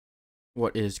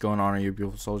What is going on, you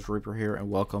beautiful souls? Reaper here, and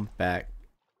welcome back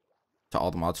to All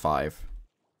the Mods 5.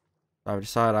 So I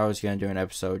decided I was going to do an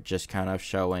episode just kind of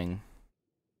showing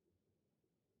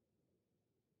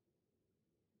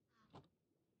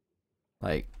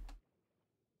like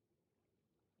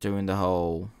doing the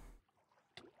whole,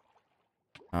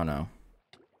 I don't know,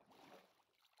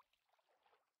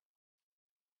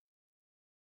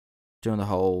 doing the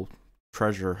whole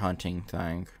treasure hunting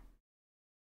thing.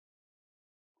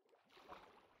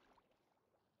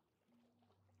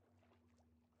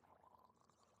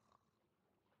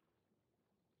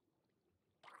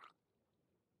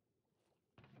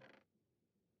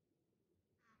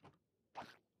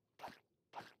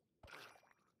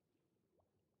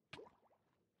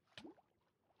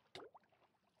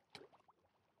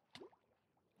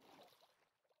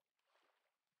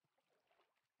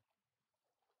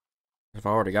 I've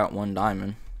already got one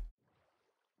diamond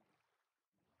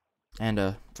and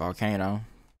a volcano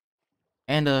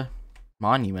and a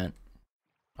monument,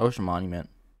 ocean monument.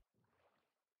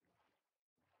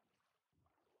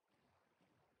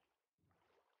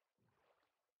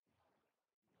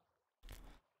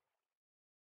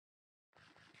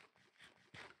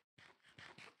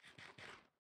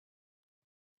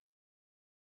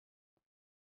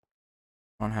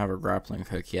 I don't have a grappling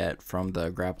hook yet from the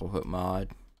grapple hook mod.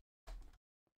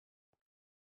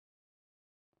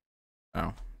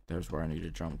 Oh, there's where I need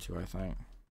to jump to, I think.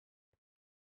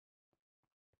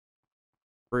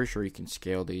 Pretty sure you can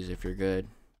scale these if you're good.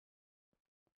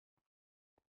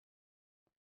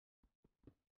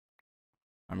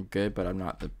 I'm good, but I'm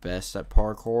not the best at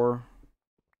parkour.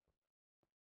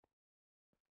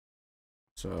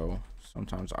 So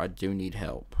sometimes I do need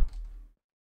help.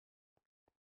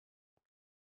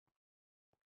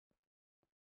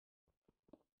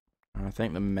 And I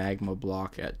think the magma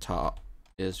block at top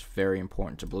is very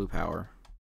important to blue power.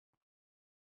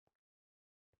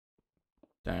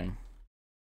 Dang.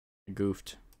 I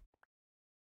goofed.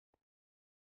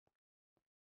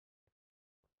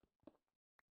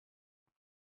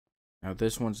 Now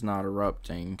this one's not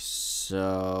erupting,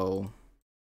 so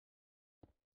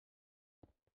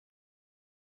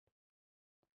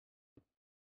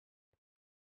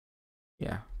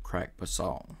yeah, crack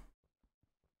basalt.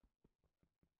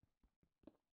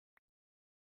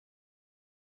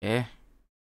 Yeah.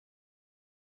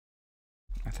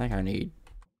 I think I need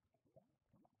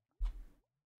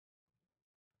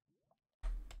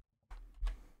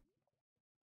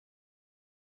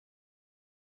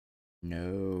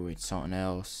no, it's something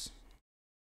else.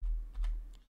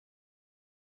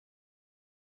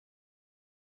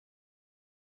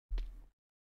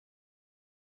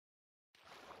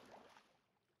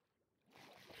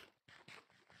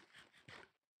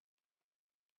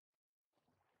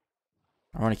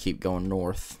 I want to keep going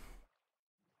north.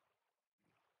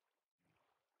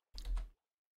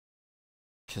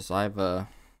 Because I've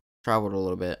traveled a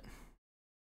little bit.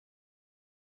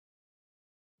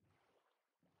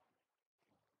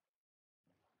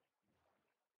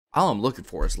 All I'm looking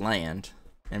for is land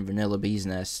and vanilla bee's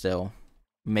nest still.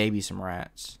 Maybe some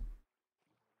rats.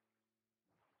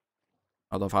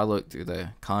 Although if I look through the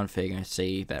config, I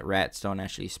see that rats don't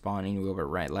actually spawn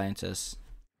anywhere at Atlantis.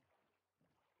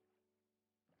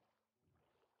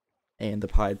 And the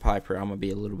Pied Piper, I'm going to be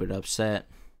a little bit upset.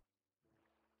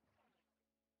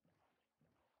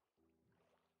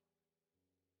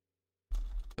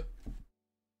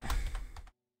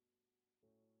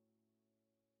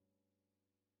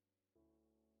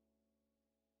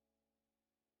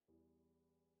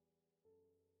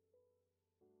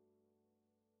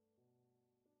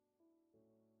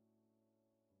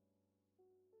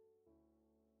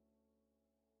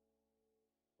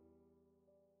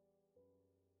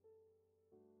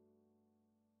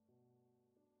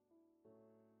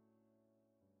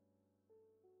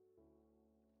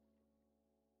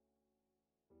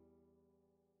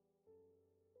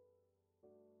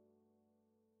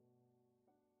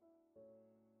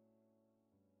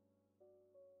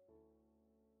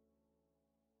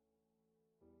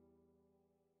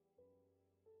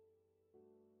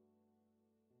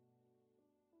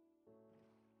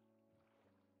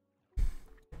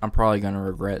 I'm probably going to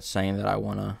regret saying that I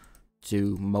want to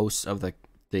do most of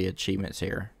the achievements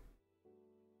here.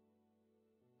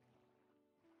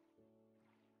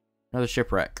 Another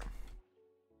shipwreck.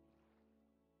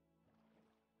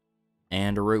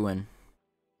 And a ruin.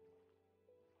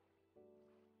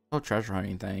 Oh, treasure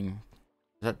hunting thing.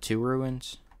 Is that 2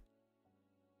 ruins?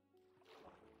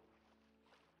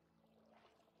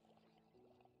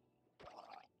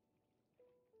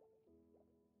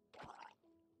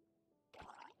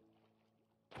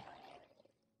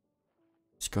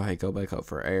 go ahead, go back up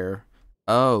for air.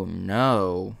 Oh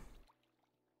no.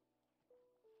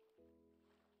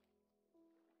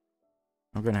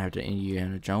 I'm gonna have to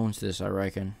Indiana Jones this, I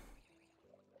reckon.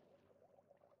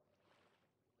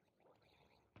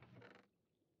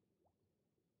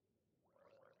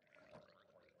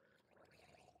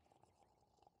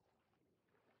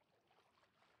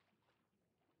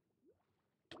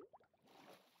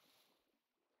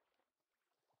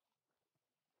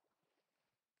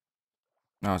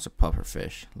 No, it's a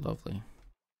pufferfish. Lovely.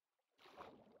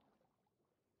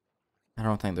 I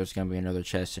don't think there's gonna be another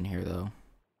chest in here, though.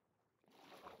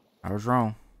 I was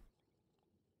wrong.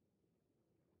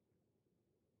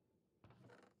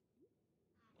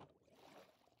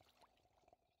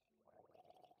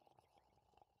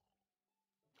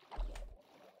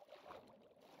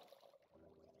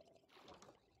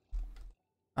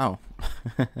 Oh.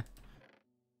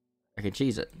 I can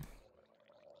cheese it.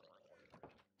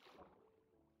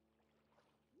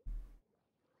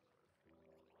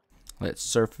 Let's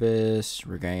surface,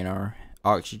 regain our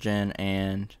oxygen,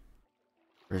 and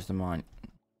where's the mine?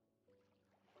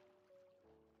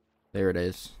 There it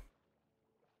is.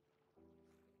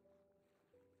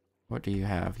 What do you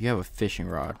have? You have a fishing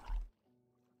rod.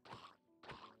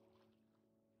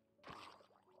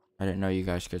 I didn't know you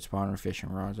guys could spawn on fishing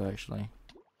rods, actually.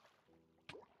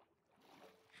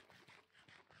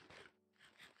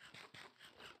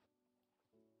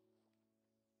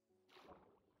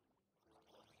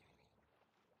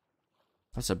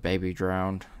 That's a baby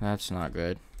drowned. That's not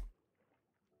good.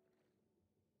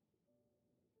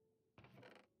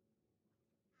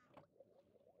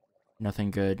 Nothing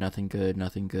good, nothing good,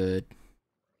 nothing good.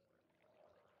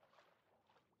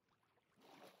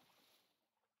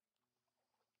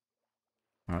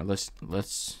 Alright,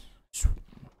 let's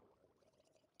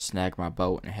snag my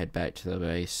boat and head back to the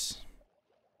base.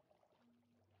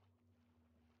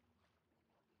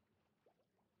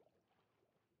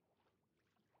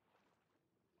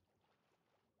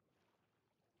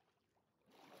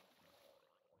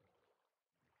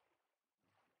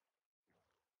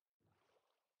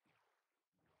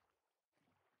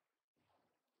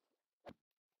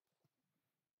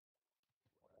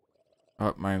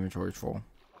 Oh, my inventory's full.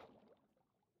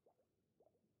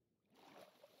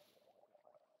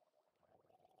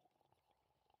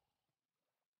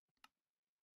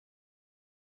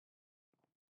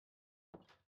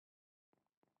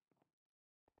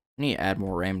 I need to add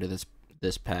more RAM to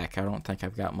this pack. I don't think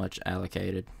I've got much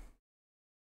allocated.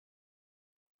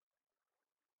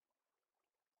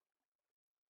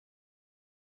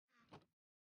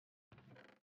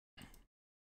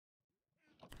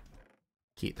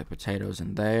 Keep the potatoes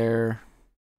in there.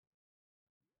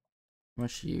 How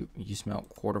much you smelt?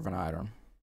 Quarter of an item.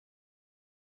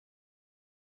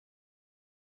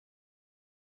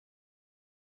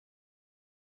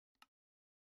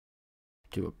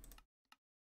 Do a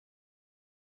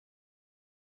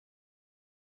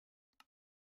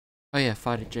Oh yeah,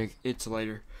 fighting jig. It's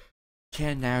later.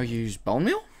 Can now use bone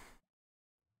meal?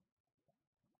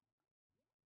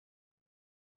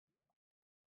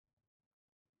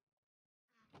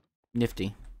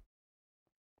 Nifty.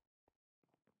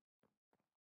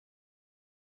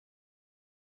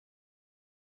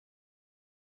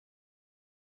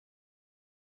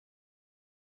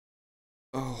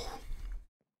 Oh.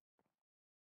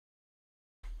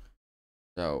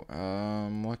 So,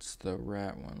 what's the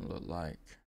rat one look like?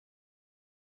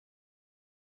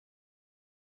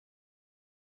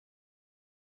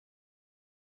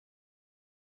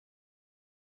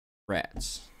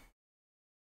 Rats.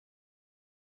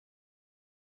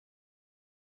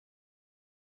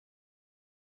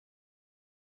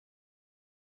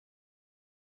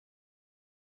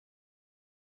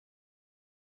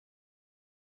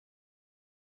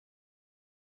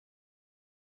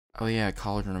 Oh yeah,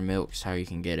 cauldron of milk's how you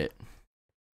can get it.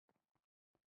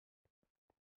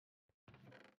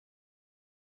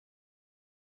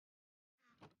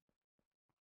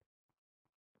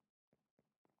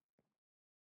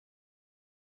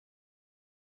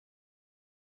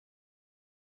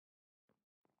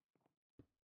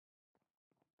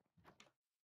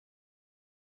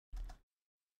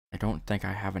 I don't think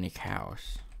I have any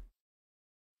cows.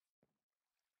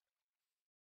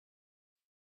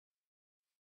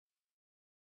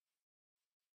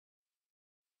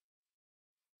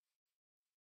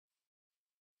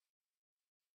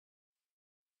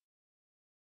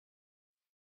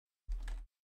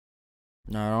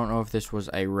 No, I don't know if this was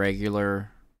a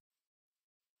regular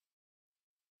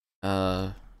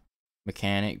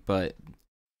mechanic, but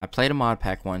I played a mod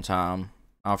pack one time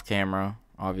off camera,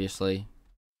 obviously.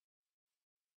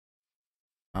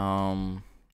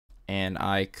 and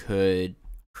I could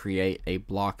create a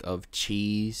block of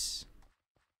cheese,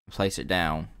 place it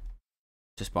down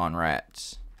to spawn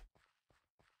rats.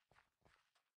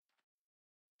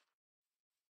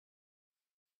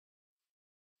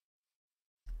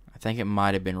 I think it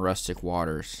might have been Rustic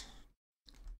Waters.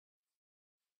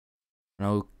 I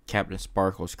know Captain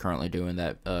Sparkle's currently doing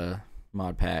that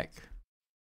mod pack.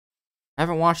 I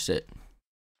haven't watched it.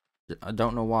 I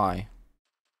don't know why.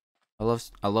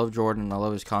 I love Jordan. I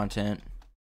love his content.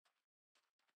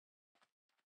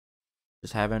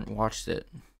 Just haven't watched it.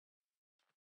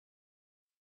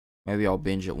 Maybe I'll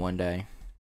binge it one day.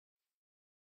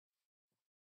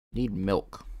 Need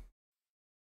milk.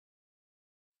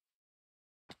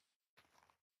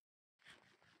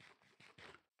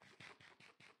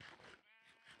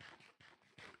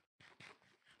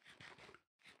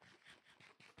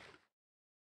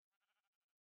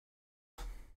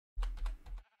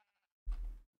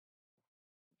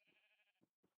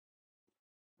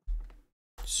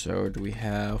 So do we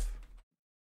have?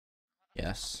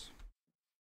 Yes.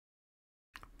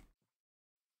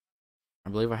 I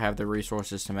believe I have the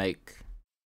resources to make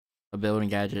a building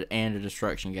gadget and a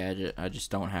destruction gadget. I just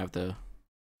don't have the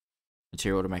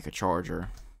material to make a charger,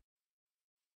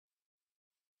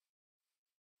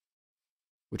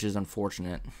 which is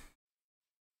unfortunate.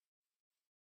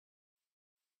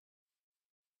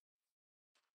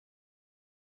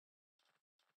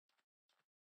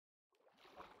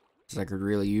 Because I could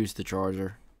really use the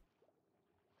charger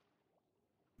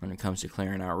when it comes to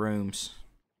clearing out rooms.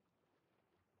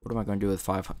 What am I going to do with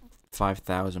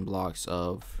 5,000 blocks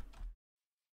of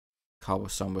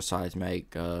cobblestone besides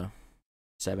make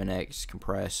 7x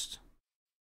compressed?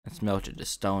 Let's melt it to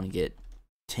stone and get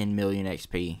 10 million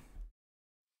XP.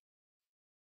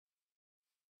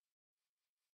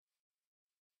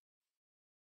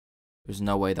 There's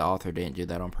no way the author didn't do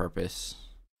that on purpose.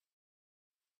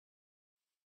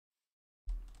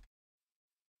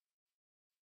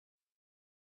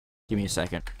 Give me a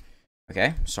second.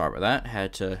 Okay, sorry about that.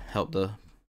 Had to help the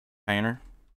painter.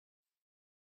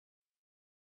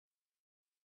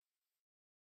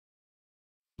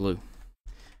 Blue.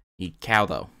 Need cow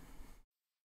though.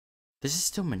 This is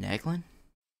still Monaglin?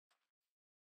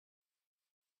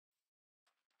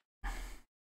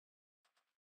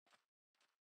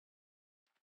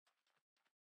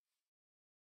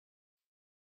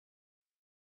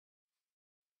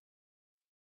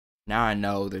 Now I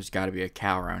know there's got to be a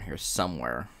cow around here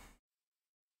somewhere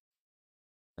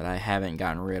that I haven't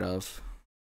gotten rid of.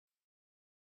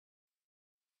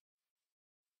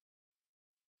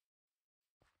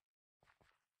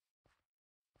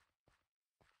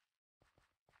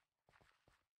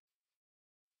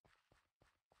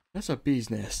 That's a bee's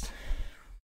nest.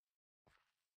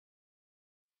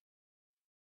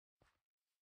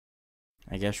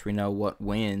 I guess we know what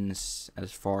wins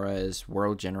as far as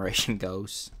world generation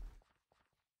goes.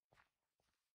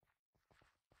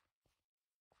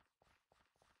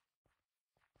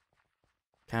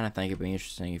 Kind of think it'd be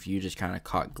interesting if you just kind of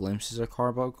caught glimpses of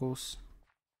carbuncles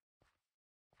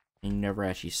and you never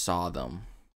actually saw them.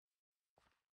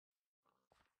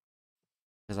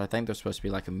 Because I think they're supposed to be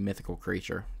like a mythical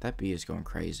creature. That bee is going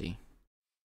crazy.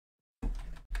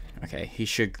 Okay, he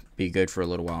should be good for a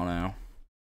little while now.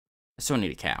 I still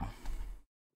need a cow.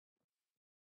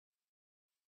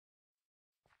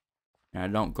 And I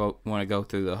don't want to go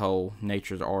through the whole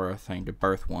nature's aura thing to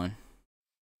birth one.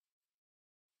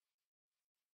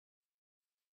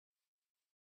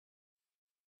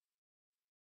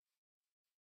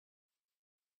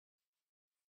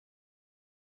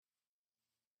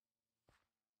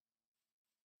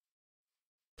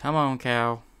 Come on,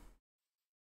 cow.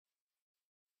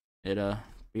 It'd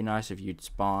be nice if you'd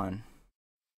spawn.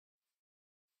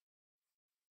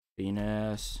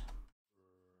 Venus.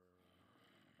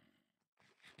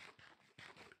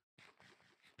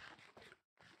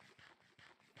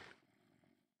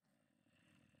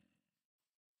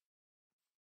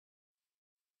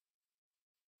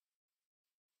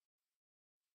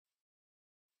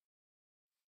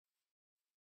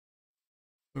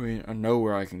 I mean, I know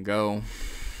where I can go.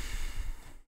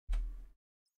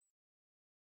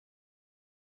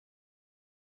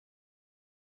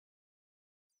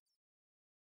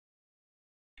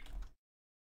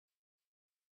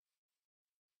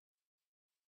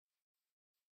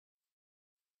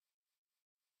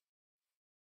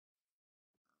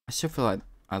 I still feel like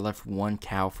I left one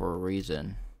cow for a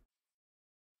reason.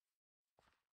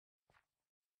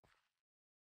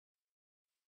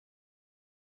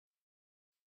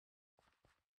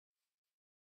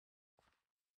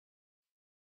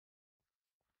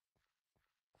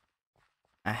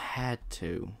 I had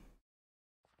to.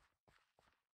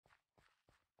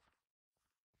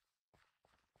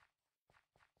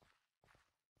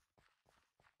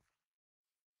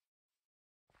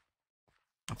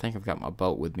 I think I've got my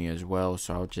boat with me as well,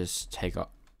 so I'll just take a...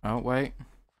 Oh, wait.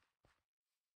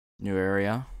 New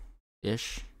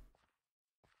area-ish.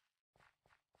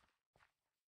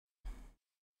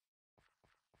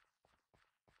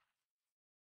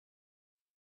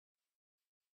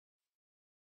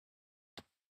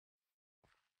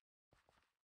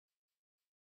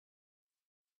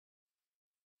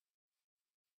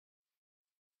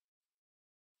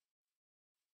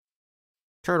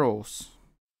 Turtles.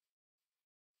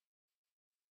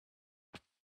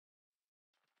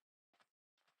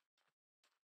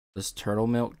 Does turtle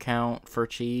milk count for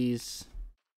cheese?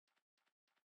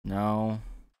 No.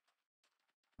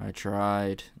 I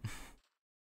tried.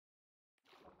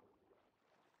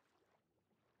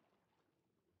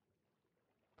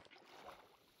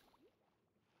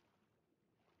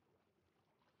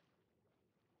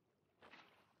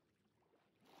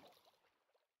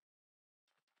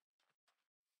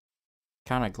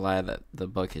 Kind of glad that the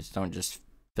buckets don't just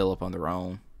fill up on their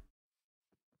own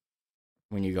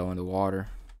when you go in the water.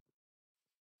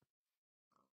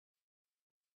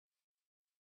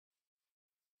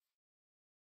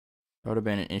 That would have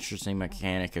been an interesting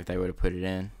mechanic if they would have put it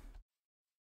in.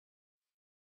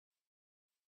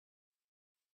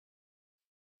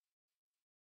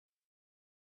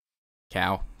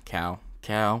 Cow, cow,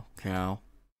 cow, cow.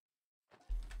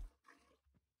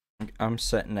 I'm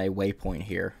setting a waypoint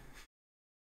here.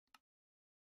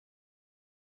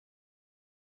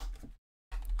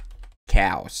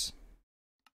 Cows.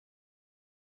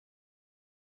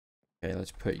 Okay,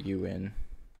 let's put you in.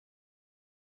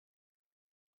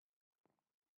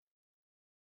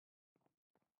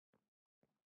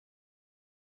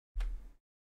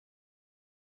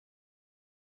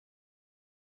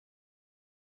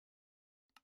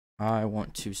 I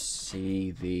want to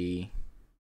see the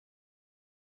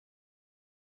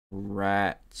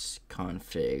rats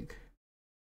config.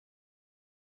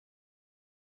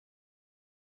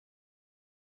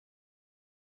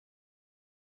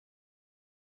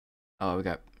 Oh, we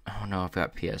got... Oh no, I've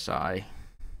got PSI.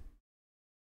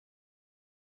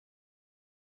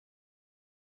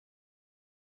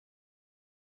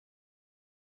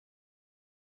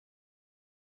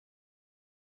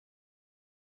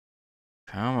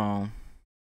 Come on.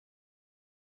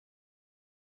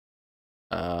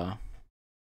 I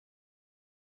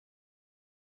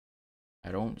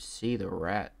don't see the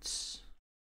rats.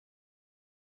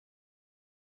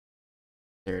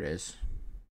 There it is.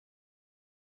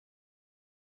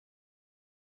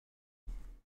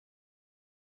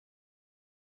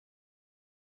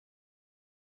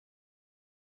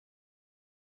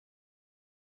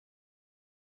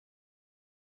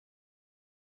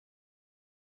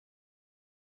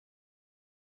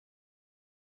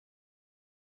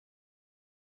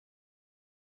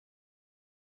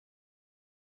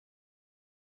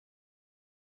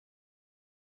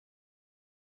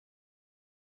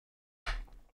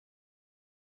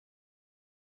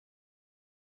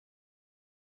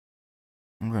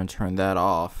 I'm going to turn that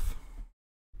off.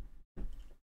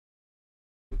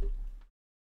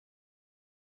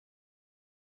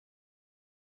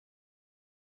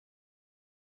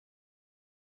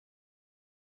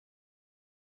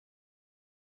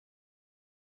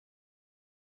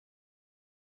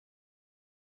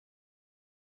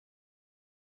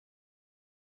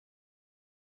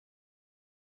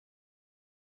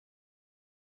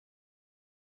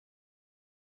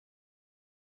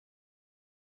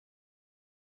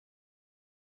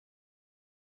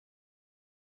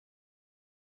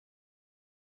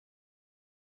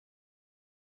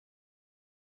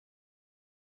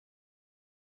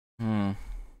 Hmm.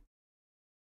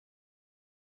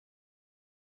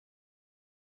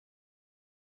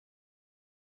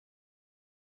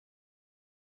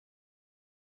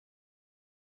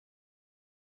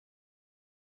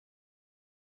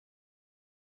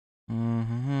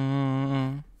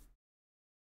 Mm-hmm.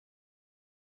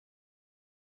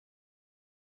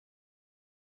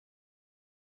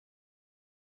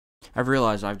 I've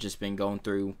realized I've just been going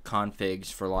through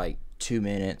configs for like 2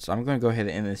 minutes. I'm going to go ahead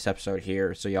and end this episode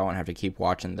here so y'all won't have to keep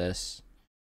watching this.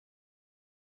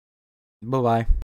 Bye-bye.